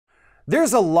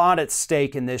There's a lot at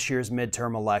stake in this year's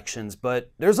midterm elections,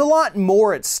 but there's a lot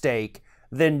more at stake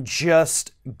than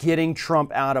just getting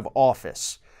Trump out of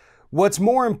office. What's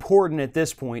more important at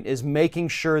this point is making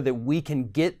sure that we can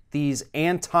get these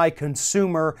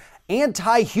anti-consumer,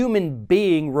 anti-human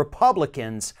being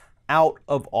Republicans out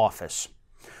of office.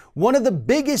 One of the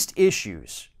biggest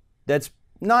issues that's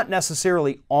not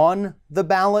necessarily on the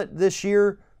ballot this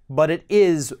year, but it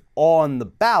is on the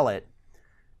ballot,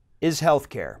 is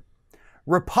healthcare.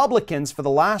 Republicans for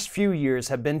the last few years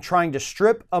have been trying to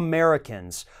strip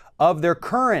Americans of their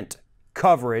current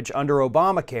coverage under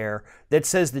Obamacare that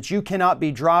says that you cannot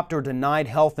be dropped or denied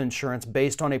health insurance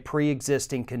based on a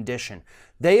pre-existing condition.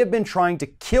 They have been trying to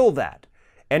kill that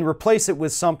and replace it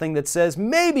with something that says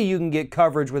maybe you can get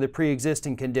coverage with a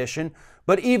pre-existing condition,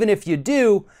 but even if you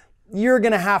do, you're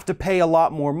going to have to pay a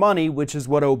lot more money, which is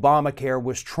what Obamacare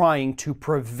was trying to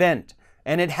prevent.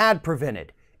 And it had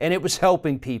prevented, and it was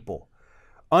helping people.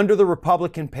 Under the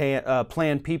Republican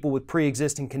plan, people with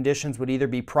pre-existing conditions would either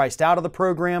be priced out of the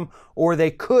program or they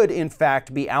could, in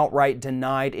fact, be outright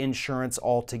denied insurance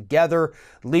altogether,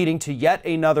 leading to yet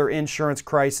another insurance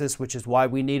crisis, which is why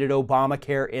we needed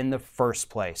Obamacare in the first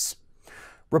place.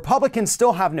 Republicans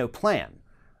still have no plan.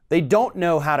 They don't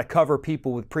know how to cover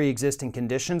people with pre-existing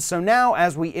conditions, so now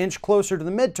as we inch closer to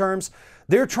the midterms,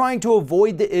 they're trying to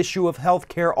avoid the issue of health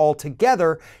care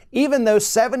altogether, even though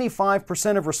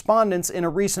 75% of respondents in a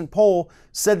recent poll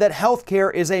said that health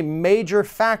care is a major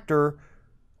factor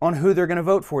on who they're going to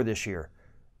vote for this year.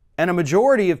 And a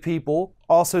majority of people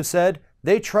also said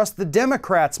they trust the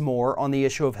Democrats more on the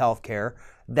issue of health care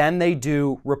than they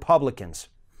do Republicans.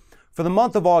 For the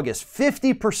month of August,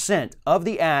 50% of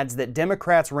the ads that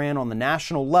Democrats ran on the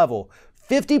national level,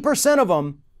 50% of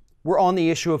them were on the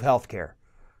issue of health care.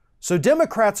 So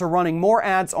Democrats are running more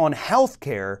ads on health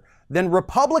care than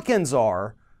Republicans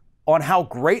are on how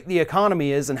great the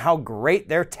economy is and how great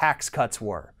their tax cuts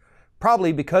were.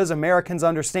 Probably because Americans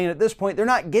understand at this point they're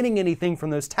not getting anything from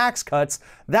those tax cuts.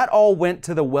 That all went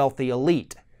to the wealthy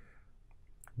elite.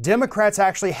 Democrats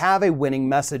actually have a winning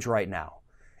message right now.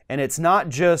 And it's not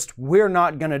just, we're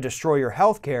not going to destroy your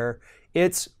health care,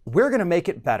 it's, we're going to make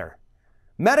it better.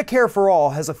 Medicare for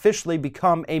All has officially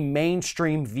become a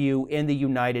mainstream view in the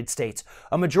United States.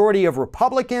 A majority of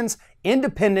Republicans,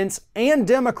 independents, and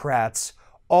Democrats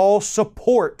all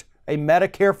support a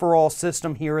Medicare for All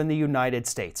system here in the United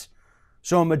States.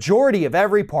 So a majority of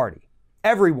every party,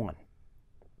 everyone,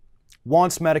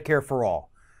 wants Medicare for All.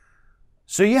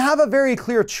 So you have a very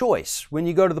clear choice when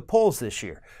you go to the polls this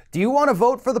year. Do you want to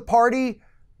vote for the party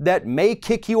that may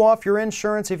kick you off your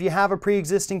insurance if you have a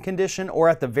pre-existing condition, or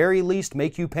at the very least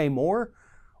make you pay more?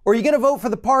 Or are you going to vote for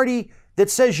the party that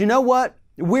says, you know what,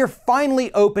 we're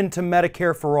finally open to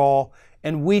Medicare for All,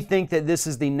 and we think that this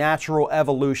is the natural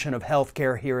evolution of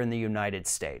healthcare here in the United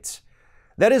States?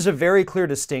 That is a very clear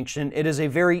distinction. It is a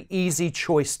very easy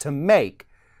choice to make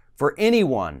for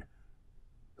anyone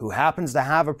who happens to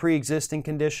have a pre-existing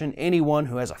condition, anyone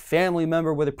who has a family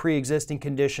member with a pre-existing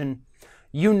condition.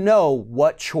 You know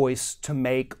what choice to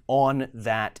make on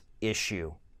that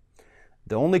issue.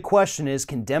 The only question is,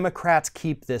 can Democrats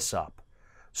keep this up?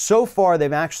 So far,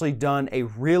 they've actually done a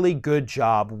really good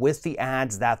job with the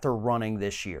ads that they're running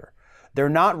this year. They're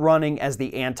not running as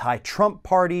the anti-Trump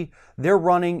party, they're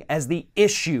running as the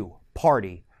issue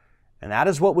party. And that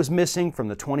is what was missing from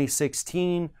the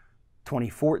 2016,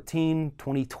 2014,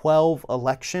 2012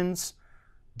 elections.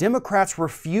 Democrats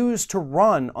refused to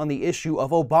run on the issue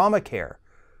of Obamacare.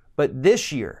 But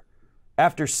this year,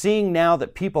 after seeing now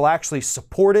that people actually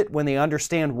support it when they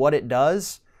understand what it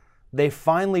does, they've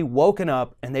finally woken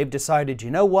up and they've decided,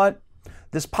 you know what?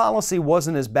 This policy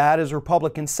wasn't as bad as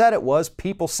Republicans said it was.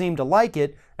 People seem to like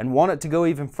it and want it to go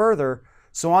even further.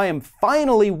 So I am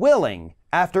finally willing,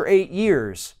 after 8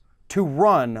 years, to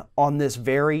run on this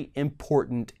very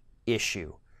important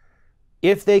issue.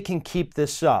 If they can keep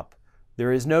this up,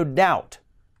 there is no doubt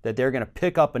that they're going to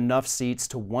pick up enough seats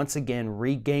to once again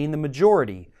regain the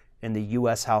majority in the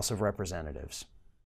U.S. House of Representatives.